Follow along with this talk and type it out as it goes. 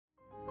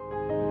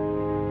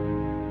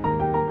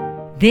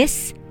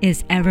This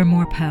is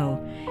Evermore Poe,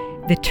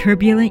 the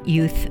turbulent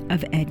youth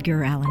of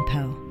Edgar Allan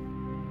Poe.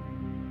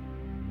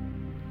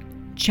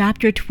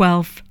 Chapter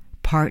 12,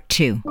 Part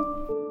 2.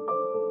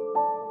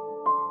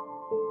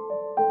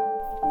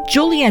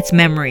 Juliet's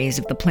memories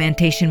of the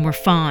plantation were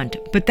fond,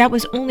 but that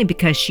was only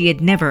because she had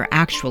never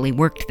actually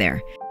worked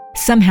there.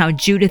 Somehow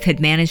Judith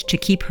had managed to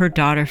keep her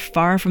daughter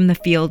far from the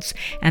fields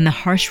and the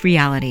harsh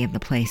reality of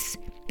the place.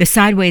 The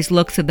sideways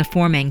looks of the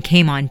foreman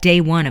came on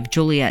day one of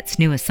Juliet's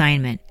new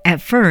assignment. At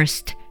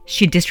first,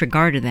 she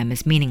disregarded them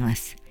as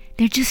meaningless.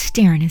 "They're just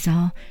staring is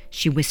all,"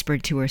 she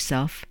whispered to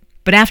herself.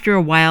 But after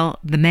a while,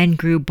 the men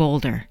grew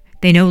bolder.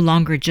 They no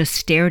longer just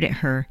stared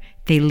at her,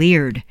 they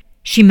leered.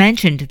 She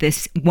mentioned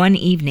this one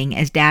evening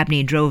as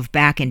Dabney drove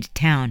back into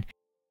town.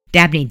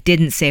 Dabney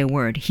didn't say a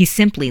word. He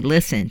simply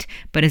listened,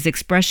 but his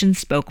expression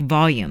spoke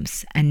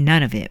volumes, and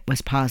none of it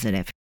was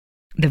positive.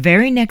 The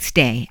very next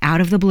day,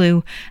 out of the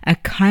blue, a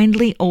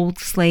kindly old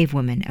slave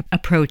woman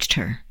approached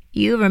her.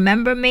 "You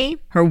remember me?"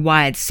 Her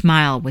wide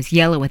smile was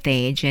yellow with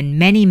age and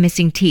many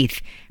missing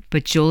teeth,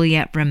 but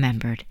Juliet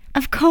remembered.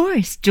 "Of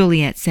course,"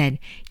 Juliet said.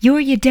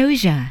 "You're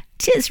Eudosia."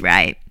 "'Tis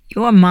right.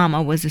 Your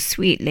mamma was a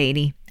sweet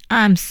lady.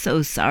 I'm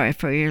so sorry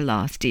for your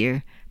loss,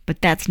 dear,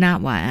 but that's not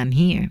why I'm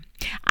here.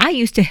 I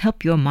used to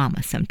help your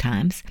mamma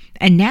sometimes,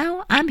 and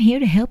now I'm here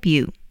to help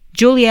you."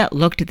 Juliet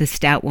looked at the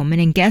stout woman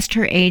and guessed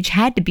her age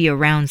had to be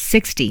around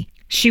 60.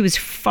 She was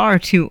far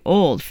too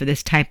old for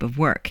this type of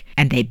work,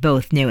 and they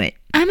both knew it.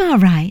 "I'm all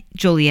right,"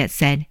 Juliet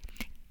said.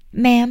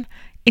 "Ma'am,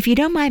 if you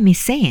don't mind me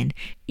saying,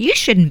 you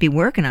shouldn't be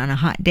working on a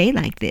hot day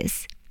like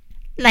this."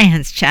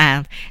 "Lands,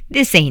 child,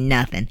 this ain't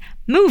nothing.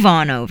 Move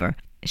on over,"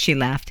 she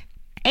laughed.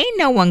 "Ain't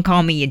no one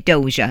call me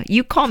Eudosia.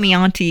 You call me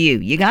Auntie you.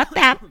 You got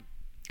that?"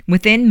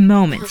 Within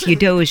moments,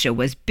 Eudosia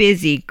was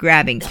busy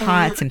grabbing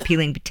pots and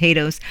peeling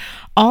potatoes,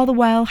 all the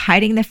while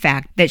hiding the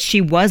fact that she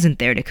wasn't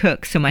there to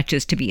cook so much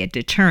as to be a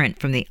deterrent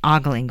from the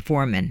ogling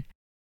foreman.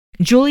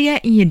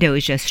 Juliet and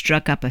Eudosia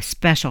struck up a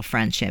special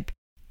friendship.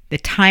 The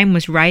time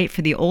was right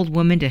for the old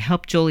woman to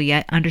help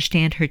Juliet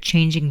understand her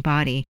changing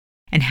body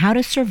and how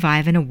to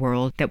survive in a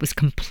world that was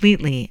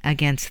completely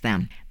against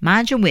them.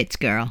 "Mind your wits,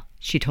 girl,"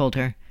 she told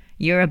her.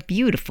 "You're a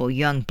beautiful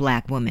young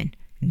black woman.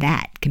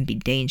 That can be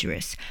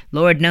dangerous.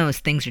 Lord knows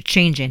things are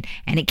changing,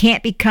 and it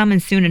can't be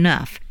coming soon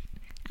enough.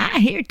 I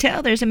hear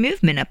tell there's a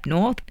movement up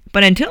north,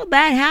 but until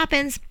that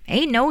happens,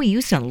 ain't no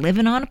use in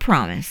living on a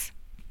promise."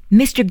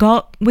 "Mr.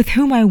 Galt, with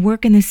whom I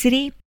work in the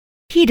city,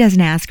 he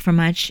doesn't ask for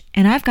much,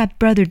 and I've got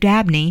Brother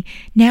Dabney.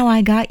 Now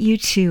I got you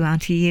too,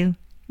 Auntie you.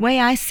 Way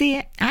I see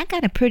it, I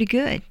got it pretty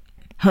good."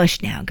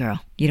 "Hush now,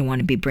 girl. You don't want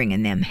to be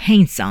bringing them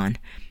haints on.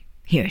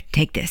 Here,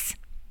 take this."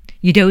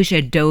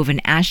 Eudosia dove an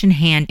ashen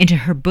hand into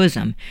her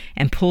bosom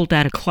and pulled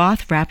out a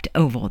cloth-wrapped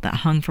oval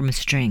that hung from a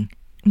string.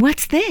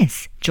 "What's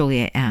this?"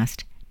 Juliet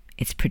asked.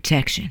 "It's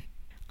protection."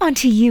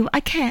 "Auntie you, I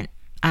can't."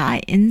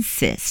 "I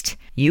insist.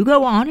 You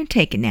go on and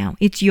take it now.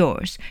 It's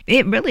yours.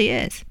 It really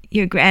is.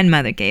 Your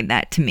grandmother gave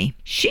that to me.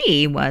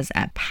 She was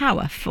a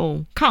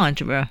powerful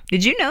conjurer.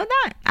 Did you know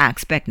that? I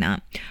expect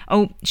not.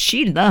 Oh,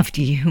 she loved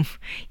you.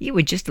 You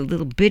were just a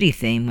little bitty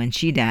thing when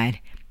she died.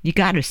 You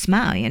got her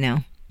smile, you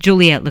know."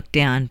 Juliet looked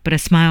down, but a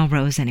smile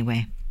rose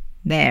anyway.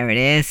 "There it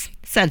is.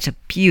 Such a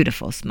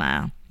beautiful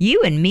smile.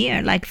 You and me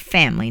are like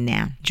family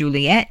now,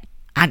 Juliet.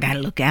 I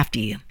gotta look after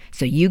you.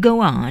 So you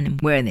go on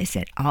and wear this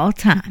at all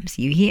times,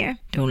 you hear?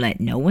 Don't let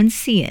no one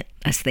see it,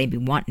 lest they be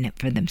wanting it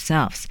for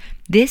themselves.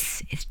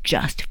 This is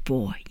just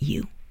for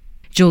you."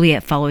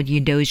 Juliet followed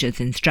Eudosia's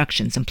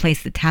instructions and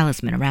placed the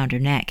talisman around her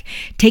neck,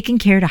 taking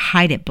care to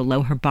hide it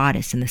below her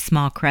bodice in the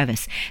small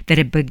crevice that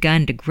had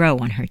begun to grow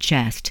on her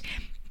chest.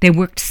 They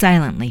worked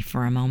silently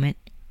for a moment.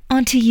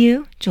 "Auntie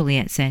you,"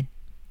 Juliet said.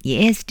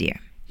 "Yes,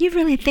 dear." "You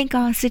really think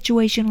our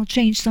situation will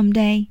change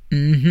someday?"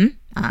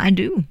 I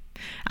do.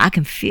 I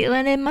can feel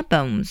it in my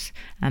bones.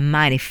 A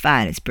mighty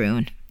fight is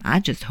brewing. I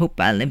just hope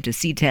I live to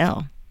see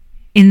tell."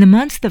 In the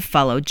months that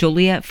followed,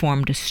 Juliet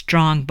formed a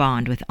strong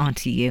bond with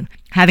Auntie you.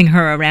 Having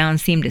her around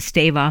seemed to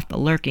stave off the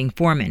lurking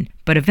foreman,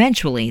 but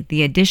eventually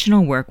the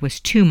additional work was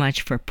too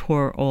much for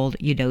poor old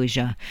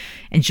Eudosia,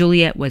 and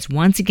Juliet was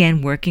once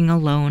again working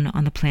alone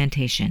on the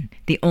plantation.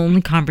 The only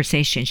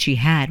conversation she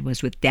had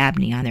was with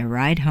Dabney on their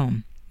ride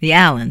home. "The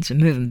Allens are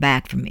moving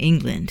back from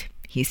England,"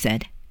 he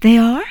said. "They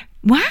are?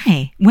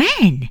 Why?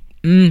 When?"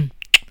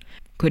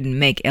 Couldn't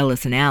make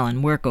Ellis and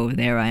Allen work over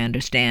there, I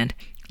understand.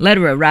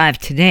 Letter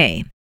arrived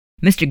today.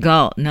 Mr.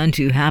 Galt none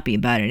too happy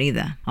about it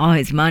either. All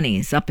his money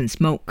is up in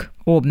smoke.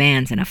 Old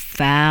man's in a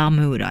foul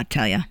mood, I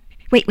tell ya."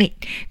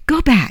 Wait.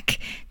 Go back.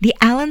 The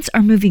Allens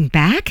are moving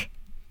back?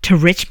 To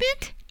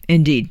Richmond?"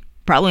 "Indeed.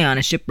 Probably on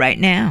a ship right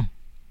now."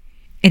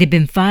 It had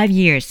been 5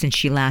 years since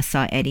she last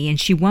saw Eddy, and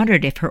she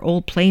wondered if her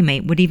old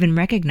playmate would even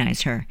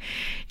recognize her.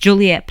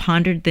 Juliet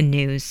pondered the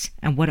news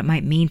and what it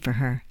might mean for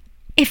her.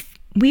 "If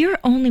we're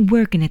only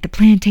working at the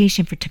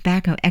plantation for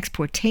tobacco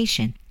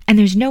exportation, and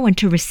there's no one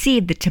to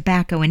receive the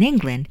tobacco in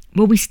England,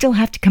 will we still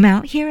have to come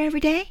out here every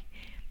day?"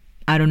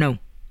 "I don't know."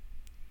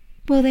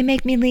 "Will they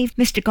make me leave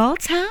Mr.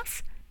 Galt's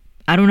house?"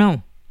 "I don't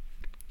know."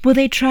 "Will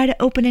they try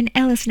to open an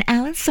Ellis and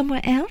Allen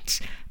somewhere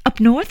else?" Up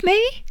north,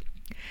 maybe?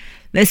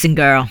 Listen,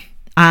 girl,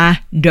 I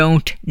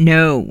don't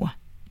know.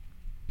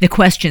 The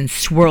questions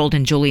swirled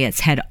in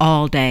Juliet's head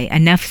all day,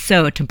 enough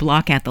so to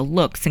block out the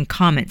looks and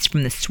comments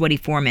from the sweaty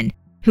foreman,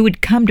 who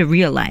had come to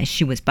realize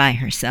she was by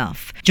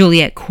herself.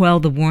 Juliet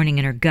quelled the warning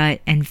in her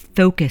gut and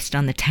focused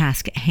on the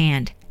task at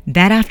hand.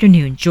 That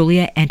afternoon,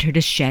 Juliet entered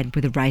a shed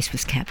where the rice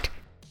was kept.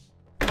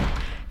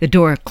 The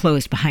door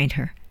closed behind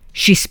her.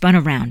 She spun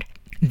around.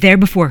 There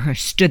before her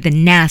stood the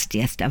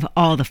nastiest of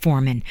all the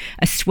foremen,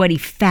 a sweaty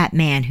fat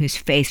man whose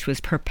face was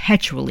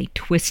perpetually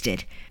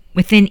twisted.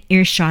 Within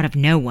earshot of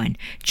no one,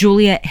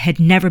 Juliet had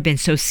never been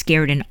so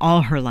scared in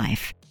all her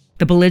life.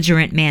 The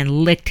belligerent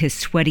man licked his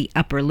sweaty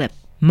upper lip,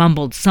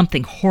 mumbled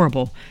something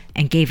horrible,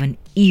 and gave an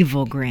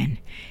evil grin.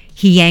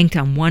 He yanked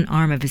on one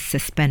arm of his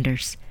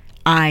suspenders.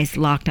 Eyes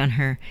locked on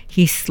her,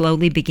 he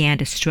slowly began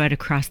to strut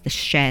across the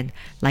shed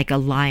like a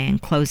lion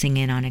closing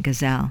in on a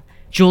gazelle.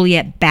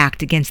 Juliet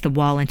backed against the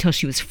wall until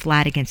she was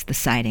flat against the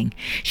siding.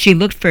 She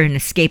looked for an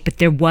escape, but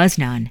there was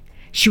none.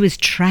 She was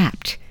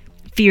trapped.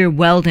 Fear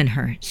welled in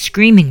her.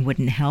 Screaming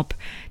wouldn't help.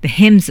 The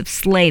hymns of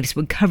slaves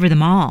would cover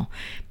them all.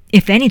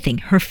 If anything,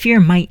 her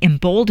fear might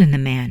embolden the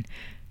man.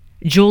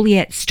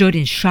 Juliet stood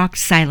in shocked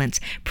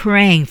silence,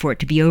 praying for it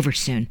to be over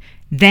soon.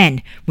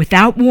 Then,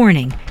 without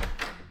warning,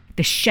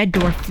 the shed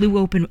door flew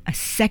open a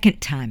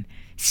second time.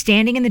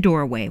 Standing in the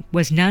doorway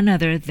was none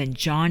other than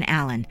John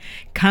Allen,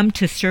 come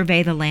to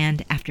survey the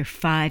land after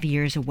 5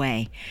 years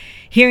away.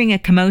 Hearing a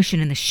commotion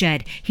in the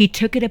shed, he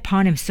took it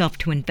upon himself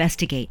to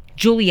investigate.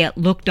 Juliet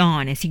looked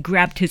on as he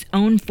grabbed his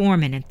own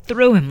foreman and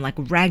threw him like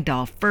a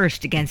ragdoll,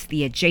 first against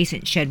the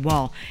adjacent shed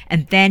wall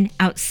and then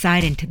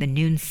outside into the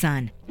noon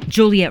sun.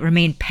 Juliet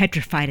remained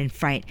petrified in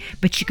fright,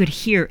 but she could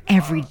hear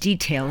every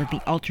detail of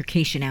the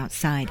altercation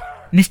outside.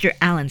 Mr.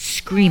 Allen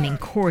screaming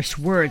coarse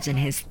words in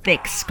his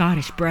thick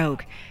Scottish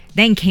brogue.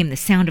 Then came the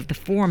sound of the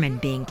foreman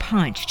being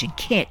punched and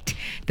kicked.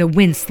 The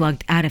wind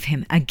slugged out of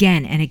him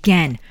again and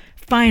again.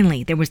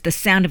 Finally, there was the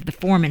sound of the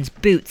foreman's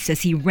boots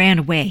as he ran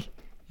away.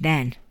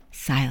 Then,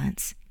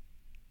 silence.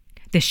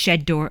 The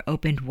shed door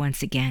opened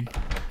once again.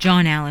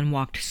 John Allen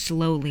walked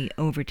slowly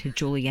over to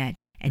Juliet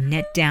and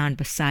knelt down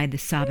beside the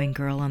sobbing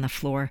girl on the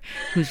floor,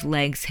 whose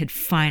legs had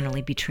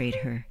finally betrayed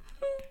her.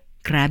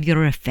 "Grab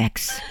your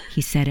effects,"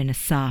 he said in a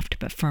soft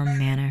but firm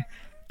manner.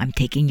 "I'm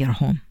taking you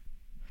home."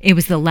 It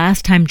was the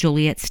last time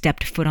Juliet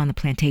stepped foot on the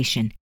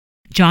plantation.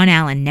 John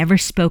Allen never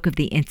spoke of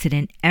the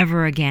incident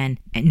ever again,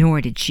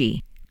 nor did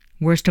she.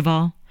 Worst of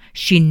all,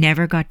 she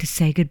never got to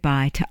say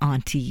goodbye to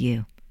Auntie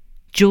U.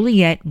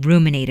 Juliet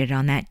ruminated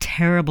on that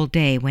terrible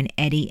day when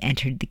Eddy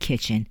entered the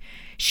kitchen.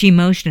 She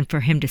motioned for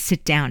him to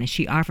sit down as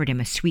she offered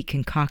him a sweet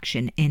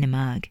concoction in a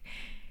mug.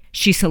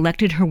 She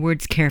selected her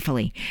words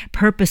carefully,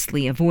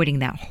 purposely avoiding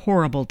that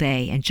horrible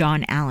day and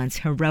John Allen's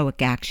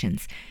heroic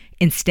actions.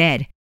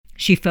 Instead,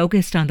 she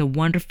focused on the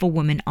wonderful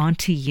woman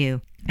Auntie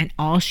U and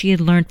all she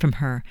had learned from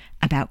her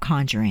about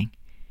conjuring.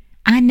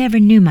 "I never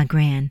knew my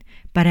gran,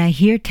 but I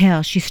hear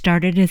tell she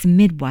started as a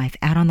midwife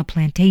out on the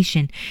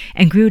plantation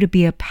and grew to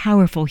be a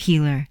powerful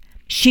healer.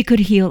 She could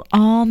heal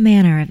all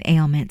manner of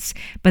ailments.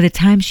 By the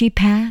time she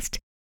passed,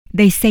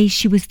 they say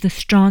she was the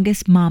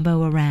strongest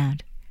mambo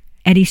around."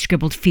 Eddy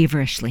scribbled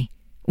feverishly.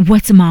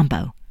 "What's a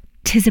mambo?"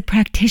 "'Tis a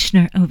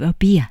practitioner of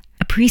Obeah,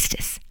 a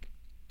priestess."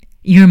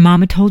 "Your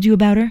mama told you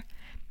about her?"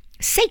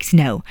 "Sakes,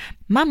 no.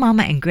 My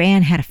mama and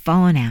Gran had a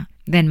falling out.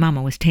 Then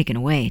Mama was taken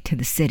away to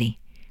the city."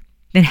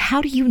 "Then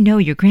how do you know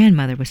your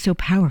grandmother was so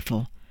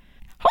powerful?"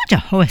 "Hold your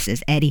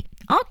horses, Eddy.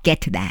 I'll get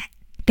to that.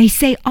 They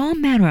say all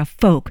manner of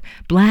folk,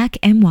 black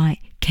and white,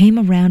 came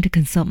around to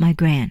consult my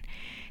Gran.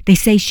 They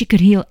say she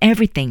could heal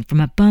everything from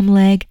a bum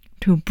leg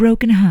to a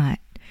broken heart."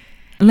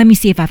 "Let me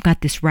see if I've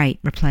got this right,"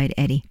 replied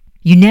Eddy.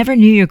 "You never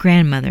knew your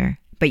grandmother,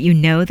 but you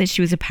know that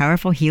she was a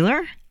powerful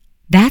healer?"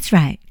 "That's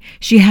right.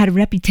 She had a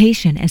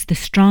reputation as the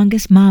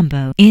strongest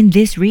mambo in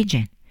this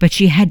region, but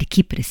she had to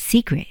keep it a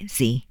secret,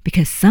 see,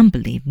 because some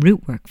believe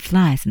rootwork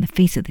flies in the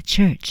face of the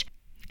church.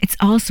 It's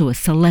also a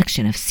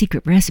selection of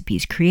secret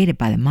recipes created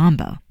by the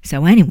mambo,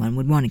 so anyone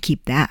would want to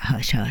keep that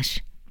hush-hush."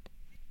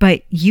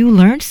 "But you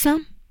learned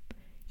some?"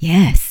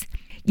 "Yes.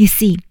 You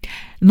see,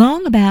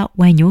 long about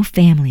when your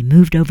family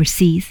moved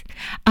overseas,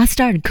 I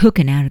started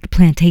cooking out at the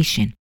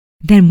plantation.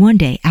 Then one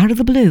day, out of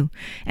the blue,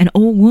 an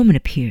old woman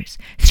appears,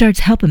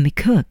 starts helping me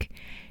cook.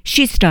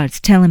 She starts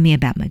telling me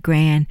about my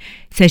Gran,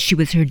 says she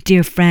was her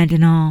dear friend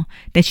and all,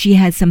 that she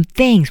had some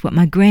things what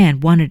my Gran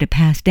wanted to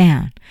pass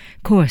down.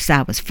 Course,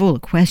 I was full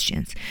of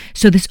questions.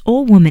 So this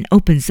old woman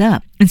opens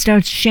up and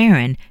starts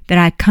sharing that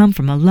I come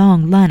from a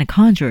long line of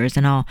conjurers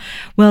and all.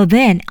 Well,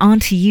 then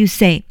Auntie U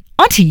say—"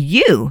 "Auntie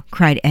U!"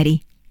 cried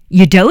Eddy.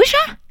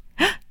 "Eudosia?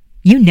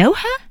 You know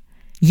her?"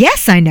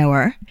 "Yes, I know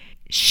her.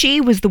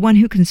 She was the one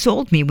who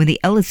consoled me when the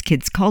Ellis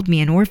kids called me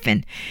an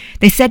orphan.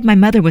 They said my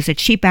mother was a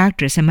cheap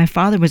actress and my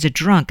father was a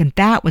drunk, and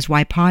that was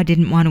why Pa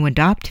didn't want to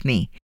adopt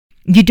me.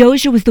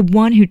 Eudosia was the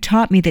one who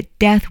taught me that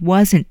death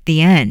wasn't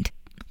the end.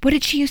 What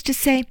did she used to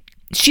say?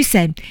 She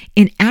said,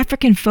 in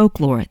African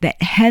folklore,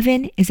 that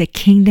heaven is a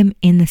kingdom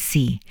in the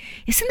sea.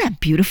 Isn't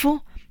that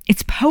beautiful?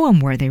 It's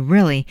poem-worthy,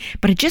 really,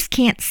 but I just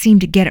can't seem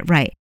to get it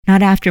right.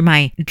 Not after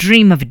my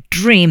dream of a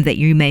dream that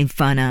you made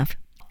fun of.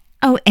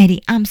 Oh,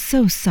 Eddy, I'm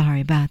so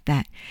sorry about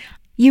that.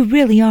 You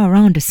really are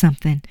onto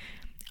something.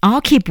 I'll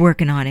keep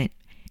working on it.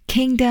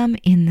 Kingdom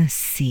in the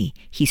sea,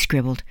 he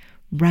scribbled.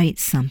 Write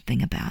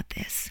something about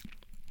this.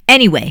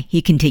 Anyway,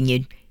 he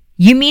continued,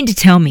 you mean to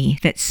tell me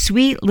that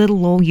sweet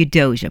little old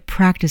Eudosia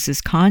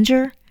practices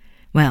Conjure?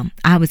 Well,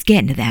 I was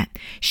getting to that.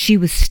 She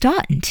was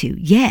starting to,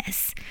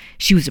 yes.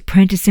 She was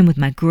apprenticing with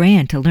my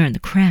gran to learn the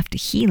craft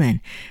of healing.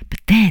 But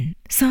then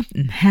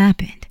something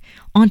happened.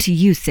 Auntie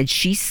You said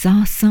she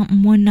saw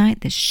something one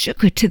night that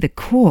shook her to the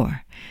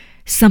core.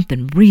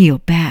 Something real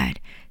bad.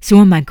 So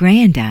when my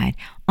gran died,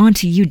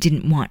 Auntie You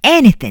didn't want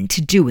anything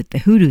to do with the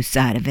hoodoo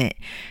side of it.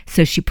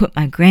 So she put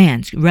my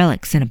gran's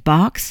relics in a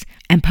box,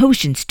 and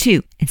potions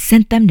too, and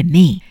sent them to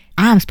me.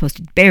 I'm supposed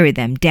to bury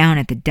them down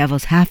at the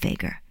Devil's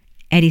Half-Acre.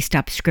 Eddy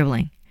stopped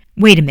scribbling.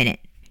 Wait a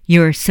minute.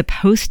 You're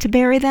supposed to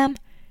bury them?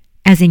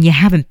 As in you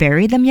haven't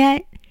buried them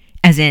yet?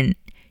 As in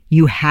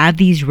you have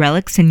these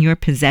relics in your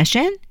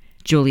possession?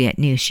 Juliet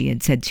knew she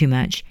had said too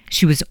much.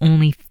 She was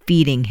only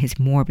feeding his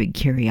morbid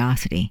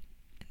curiosity.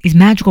 These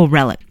magical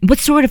relics. What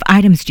sort of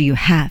items do you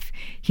have?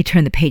 He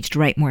turned the page to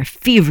write more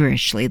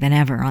feverishly than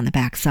ever on the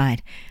back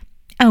side.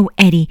 Oh,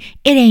 Eddy,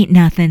 it ain't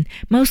nothing.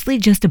 Mostly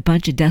just a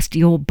bunch of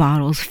dusty old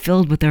bottles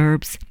filled with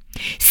herbs.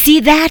 See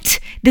that?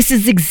 This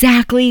is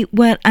exactly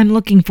what I'm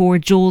looking for,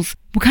 Jules.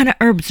 What kind of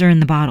herbs are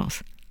in the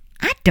bottles?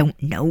 I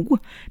don't know.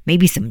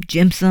 Maybe some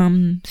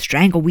ginseng,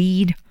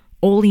 strangleweed,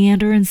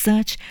 oleander and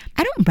such.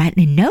 I don't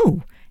rightly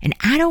know, and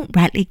I don't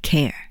rightly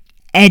care.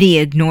 Eddy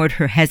ignored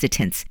her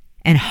hesitance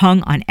and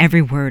hung on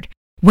every word.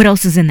 What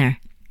else is in there?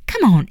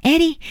 Come on,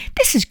 Eddy.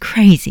 This is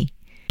crazy.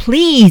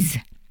 Please.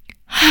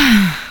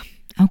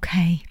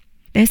 Okay.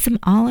 There's some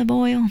olive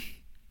oil,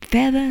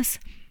 feathers,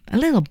 a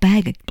little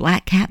bag of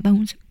black cat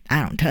bones.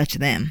 I don't touch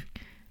them.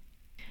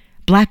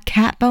 Black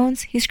cat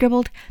bones, he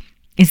scribbled.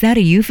 Is that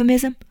a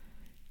euphemism?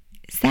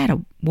 Is that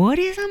a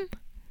whatism?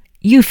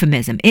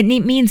 Euphemism. It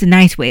means a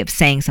nice way of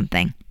saying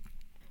something.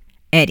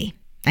 Eddy,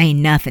 ain't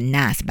nothing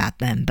nice about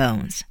them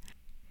bones.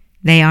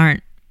 They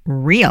aren't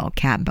real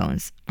cat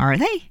bones, are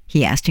they?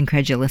 He asked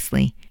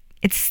incredulously.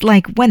 It's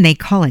like when they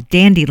call a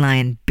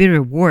dandelion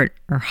bitterwort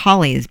or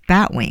holly is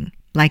batwing,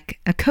 like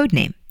a code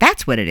name.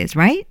 That's what it is,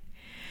 right?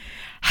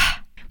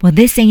 Well,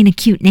 this ain't a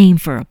cute name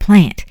for a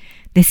plant.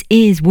 This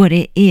is what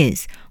it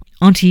is.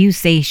 Auntie You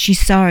say she's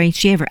sorry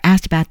she ever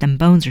asked about them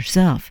bones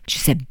herself. She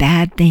said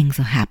bad things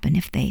will happen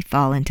if they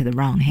fall into the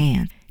wrong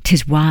hands.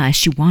 'Tis why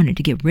she wanted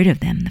to get rid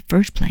of them in the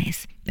first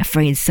place,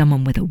 afraid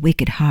someone with a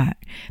wicked heart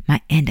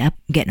might end up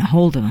getting a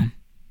hold of them.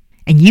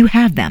 And you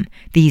have them,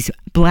 these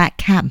black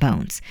cat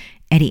bones?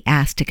 Eddy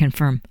asked to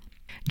confirm.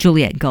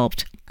 Juliet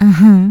gulped.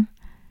 Uh-huh.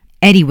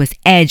 Eddy was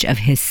edge of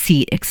his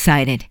seat,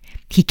 excited.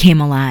 He came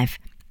alive.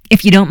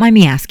 If you don't mind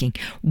me asking,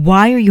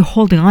 why are you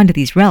holding on to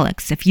these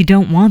relics if you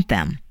don't want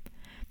them?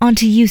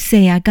 Auntie You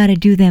say I gotta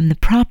do them the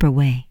proper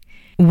way.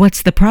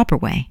 What's the proper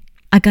way?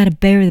 I gotta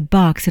bury the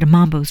box at a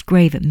Mambo's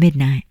grave at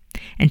midnight.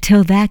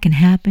 Until that can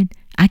happen,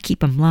 I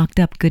keep 'em locked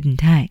up good and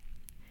tight.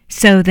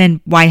 So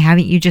then why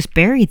haven't you just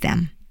buried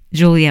them?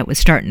 Juliet was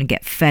starting to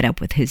get fed up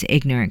with his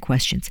ignorant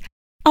questions.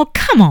 Oh,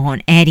 come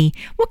on, Eddy.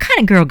 What kind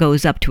of girl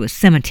goes up to a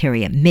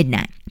cemetery at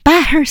midnight by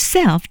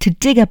herself to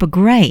dig up a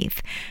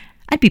grave?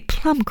 I'd be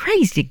plumb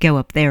crazy to go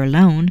up there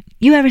alone.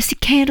 You ever see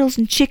candles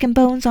and chicken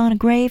bones on a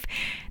grave?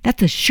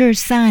 That's a sure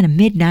sign of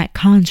midnight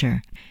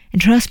conjure.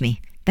 And trust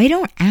me, they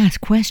don't ask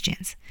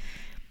questions.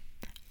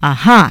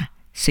 Aha!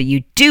 So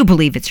you do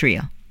believe it's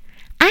real?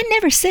 I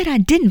never said I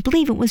didn't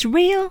believe it was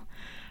real.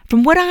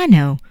 From what I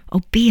know,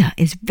 Obeah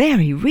is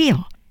very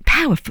real.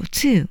 Powerful,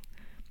 too.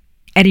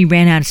 Eddy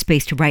ran out of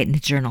space to write in the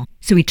journal,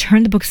 so he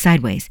turned the book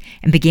sideways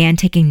and began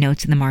taking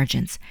notes in the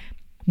margins.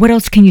 What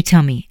else can you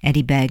tell me?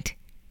 Eddy begged.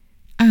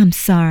 I'm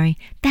sorry.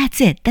 That's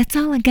it. That's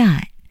all I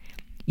got.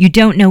 You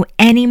don't know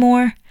any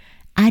more?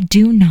 I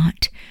do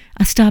not.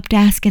 I stopped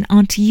asking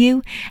Auntie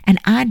You, and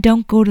I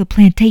don't go to the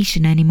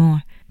plantation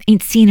anymore.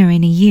 Ain't seen her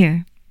in a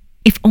year.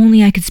 If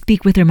only I could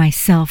speak with her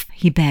myself,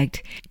 he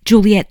begged.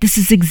 Juliet, this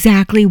is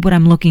exactly what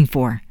I'm looking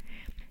for.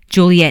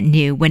 Juliet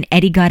knew when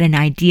Eddy got an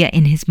idea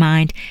in his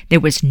mind, there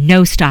was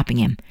no stopping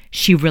him.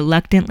 She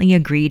reluctantly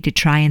agreed to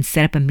try and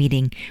set up a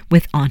meeting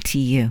with Auntie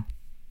You.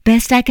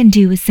 Best I can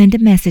do is send a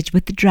message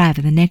with the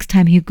driver the next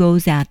time he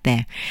goes out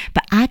there.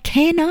 But I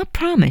cannot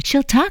promise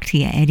she'll talk to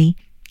you, Eddy.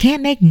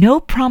 Can't make no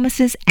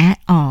promises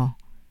at all.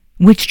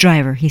 Which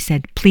driver? He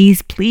said.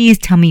 Please, please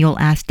tell me you'll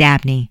ask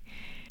Dabney.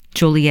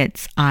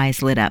 Juliet's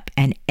eyes lit up,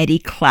 and Eddy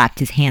clapped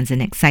his hands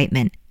in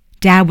excitement.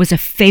 Dad was a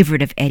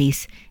favorite of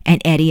Eddy's,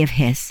 and Eddy of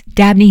his.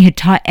 Dabney had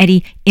taught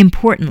Eddy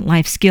important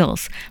life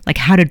skills, like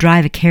how to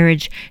drive a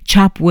carriage,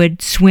 chop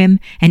wood, swim,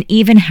 and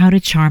even how to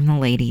charm the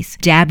ladies.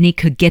 Dabney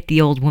could get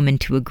the old woman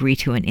to agree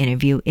to an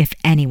interview if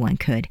anyone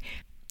could.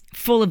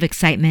 Full of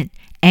excitement,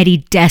 Eddy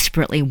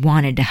desperately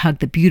wanted to hug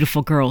the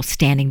beautiful girl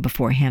standing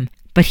before him,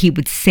 but he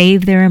would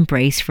save their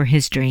embrace for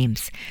his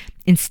dreams.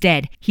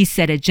 Instead, he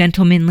said a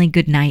gentlemanly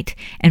good night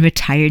and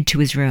retired to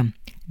his room.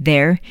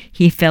 There,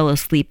 he fell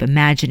asleep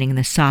imagining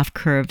the soft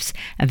curves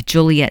of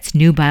Juliet's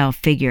nubile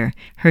figure,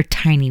 her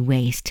tiny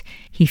waist.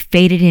 He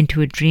faded into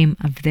a dream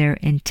of their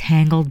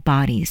entangled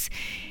bodies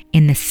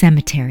in the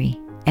cemetery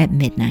at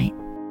midnight.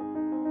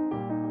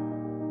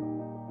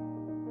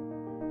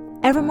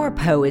 Evermore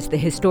Poe is the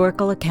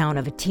historical account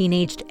of a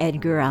teenaged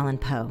Edgar Allan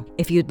Poe.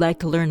 If you'd like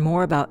to learn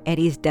more about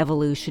Eddy's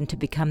devolution to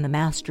become the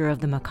master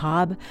of the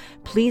macabre,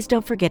 please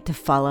don't forget to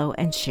follow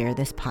and share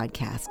this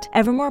podcast.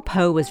 Evermore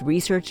Poe was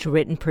researched,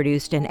 written,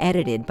 produced, and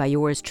edited by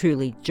yours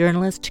truly,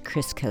 journalist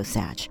Chris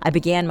Kosach. I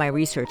began my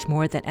research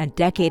more than a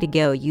decade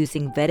ago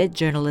using vetted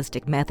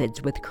journalistic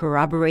methods with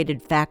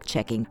corroborated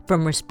fact-checking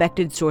from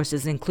respected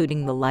sources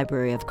including the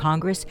Library of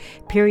Congress,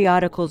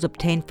 periodicals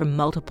obtained from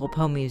multiple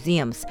Poe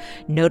museums,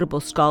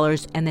 notable scholars,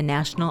 and the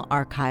National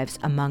Archives,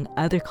 among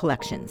other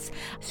collections,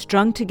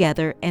 strung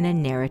together in a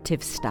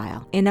narrative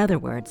style. In other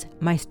words,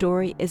 my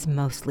story is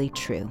mostly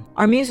true.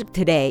 Our music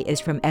today is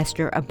from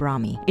Esther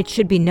Abrami. It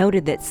should be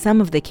noted that some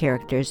of the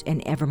characters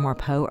in Evermore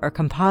Poe are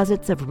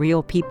composites of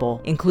real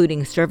people,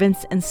 including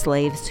servants and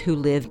slaves who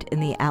lived in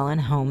the Allan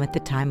home at the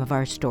time of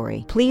our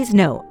story. Please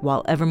note,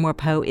 while Evermore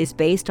Poe is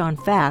based on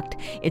fact,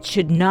 it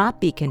should not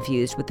be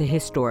confused with the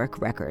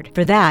historic record.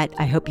 For that,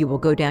 I hope you will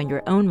go down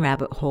your own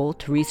rabbit hole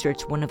to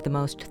research one of the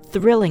most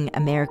thrilling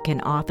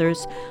American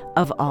authors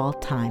of all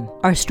time.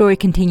 Our story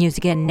continues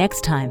again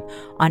next time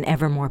on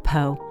Evermore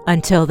Poe.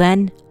 Until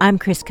then, I'm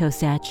Chris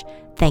Kosach.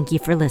 Thank you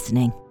for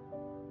listening.